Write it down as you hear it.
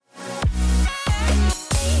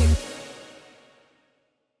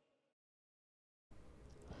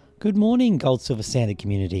Good morning, Gold Silver Standard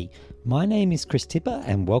community. My name is Chris Tipper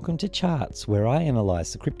and welcome to Charts, where I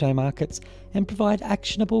analyse the crypto markets and provide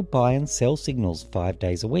actionable buy and sell signals 5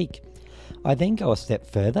 days a week. I then go a step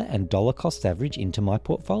further and dollar cost average into my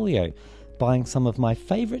portfolio, buying some of my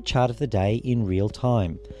favourite chart of the day in real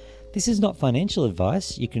time. This is not financial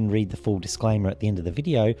advice. You can read the full disclaimer at the end of the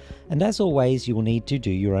video, and as always, you will need to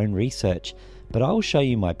do your own research. But I will show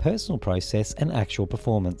you my personal process and actual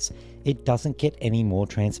performance. It doesn't get any more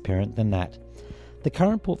transparent than that. The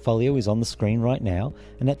current portfolio is on the screen right now,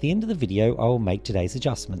 and at the end of the video I will make today's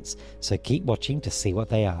adjustments, so keep watching to see what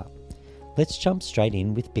they are. Let's jump straight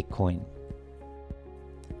in with Bitcoin.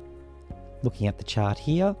 Looking at the chart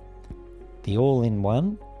here, the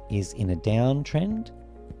all-in-one is in a downtrend.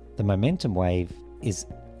 The momentum wave is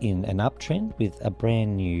in an uptrend with a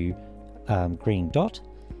brand new green dot,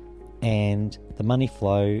 and the money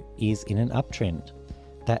flow is in an uptrend.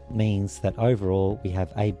 That means that overall we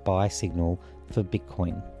have a buy signal for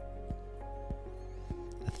Bitcoin.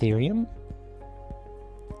 Ethereum,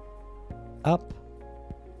 up,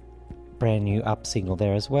 brand new up signal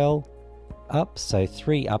there as well, up, so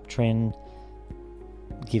 3 uptrend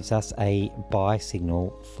gives us a buy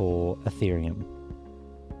signal for Ethereum.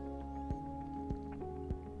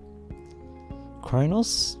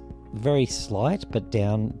 Cronos, very slight but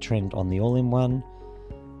downtrend on the all-in-one,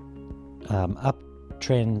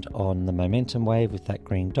 uptrend on the momentum wave with that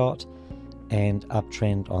green dot, and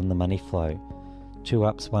uptrend on the money flow. 2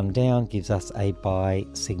 ups, 1 down gives us a buy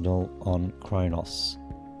signal on Cronos.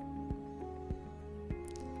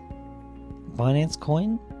 Binance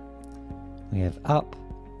Coin, we have up,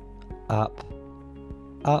 up,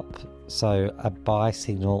 up, so a buy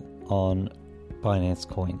signal on Binance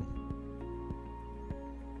Coin.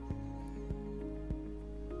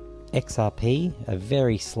 XRP, a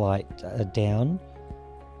very slight down.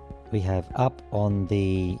 We have up on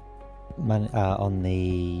the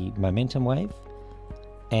momentum wave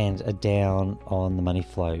and a down on the money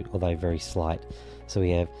flow, although very slight. So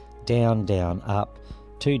we have down, down, up.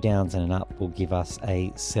 2 downs and an up will give us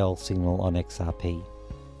a sell signal on XRP.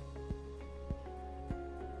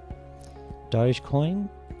 Dogecoin,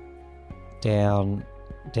 down,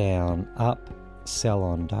 down, up, sell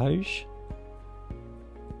on Doge.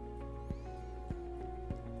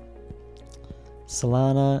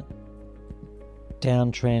 Solana,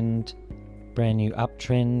 downtrend, brand new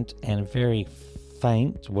uptrend, and very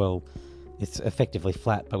faint, well, it's effectively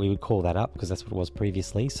flat, but we would call that up because that's what it was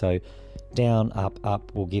previously. So down, up,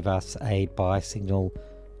 up will give us a buy signal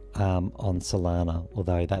on Solana,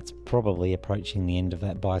 although that's probably approaching the end of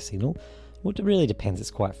that buy signal. Well, it really depends,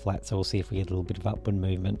 it's quite flat, so we'll see if we get a little bit of upward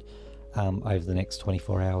movement over the next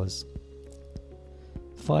 24 hours.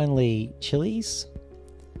 Finally, Chili's.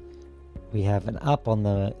 We have an up on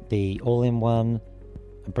the all-in-one,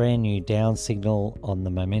 a brand new down signal on the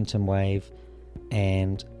momentum wave,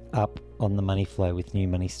 and up on the money flow with new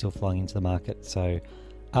money still flowing into the market. So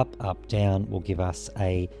up, up, down will give us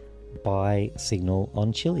a buy signal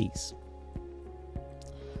on Chili's.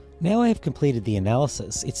 Now I have completed the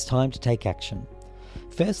analysis, it's time to take action.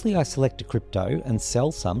 Firstly, I select a crypto and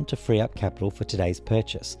sell some to free up capital for today's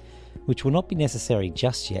purchase, which will not be necessary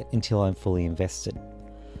just yet until I'm fully invested.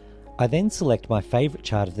 I then select my favourite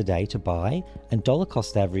chart of the day to buy and dollar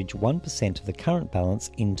cost average 1% of the current balance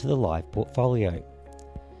into the live portfolio.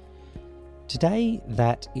 Today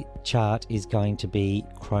that chart is going to be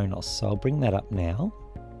Cronos, so I'll bring that up now.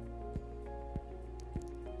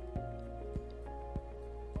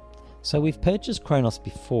 So we've purchased Cronos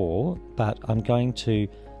before, but I'm going to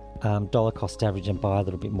dollar cost average and buy a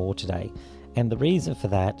little bit more today. And the reason for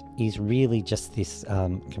that is really just this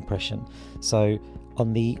compression. So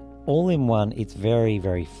on the all-in-one, it's very,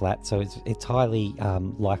 very flat, so it's highly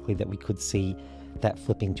likely that we could see that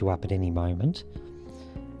flipping to up at any moment.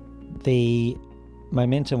 The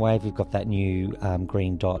momentum wave, we've got that new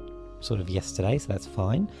green dot sort of yesterday, so that's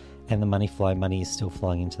fine, and the money flow, money is still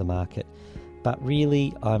flowing into the market. But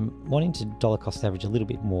really, I'm wanting to dollar cost average a little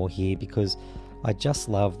bit more here because I just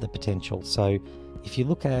love the potential. So if you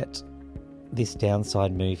look at this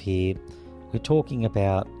downside move here, we're talking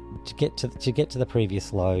about to get to the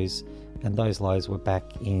previous lows, and those lows were back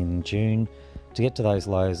in June. To get to those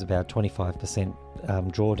lows, about 25%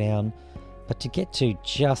 drawdown, but to get to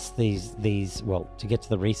just these to get to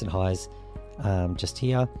the recent highs just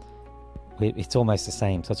here, it's almost the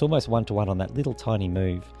same. So it's almost 1-to-1 on that little tiny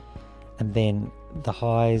move, and then the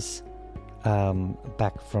highs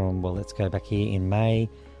back from, well, let's go back here in May,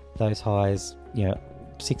 those highs,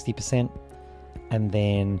 60%, and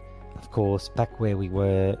then of course back where we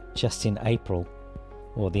were just in April,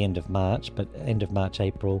 or the end of March, but end of March,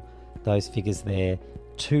 April, those figures there,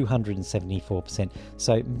 274%.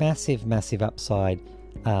 So massive upside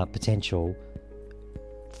potential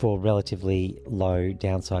for relatively low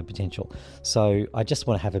downside potential. So I just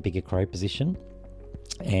want to have a bigger CRO position,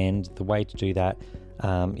 and the way to do that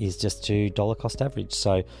is just to dollar cost average.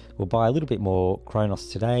 So we'll buy a little bit more Cronos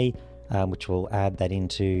today, which will add that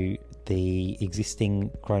into the existing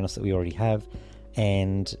Cronos that we already have,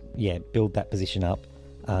 and build that position up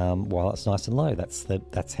while it's nice and low.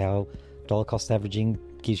 That's how dollar cost averaging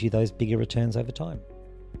gives you those bigger returns over time.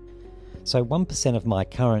 So 1% of my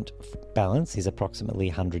current balance is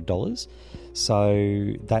approximately $100.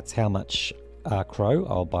 So that's how much CRO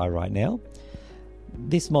I'll buy right now.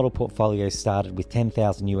 This model portfolio started with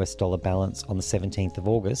 $10,000 balance on the 17th of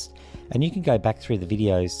August, and you can go back through the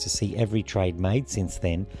videos to see every trade made since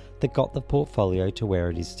then that got the portfolio to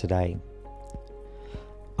where it is today.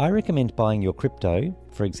 I recommend buying your crypto,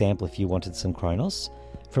 for example if you wanted some Cronos,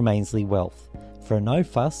 from Ainsley Wealth for a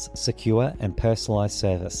no-fuss, secure and personalised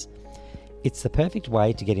service. It's the perfect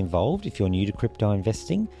way to get involved if you're new to crypto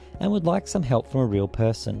investing and would like some help from a real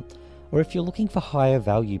person, or if you're looking for higher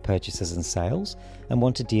value purchases and sales and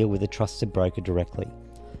want to deal with a trusted broker directly.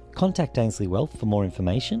 Contact Ainsley Wealth for more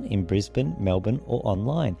information in Brisbane, Melbourne or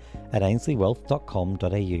online at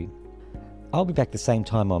ainsleywealth.com.au. I'll be back the same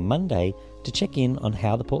time on Monday to check in on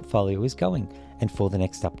how the portfolio is going and for the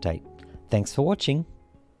next update. Thanks for watching.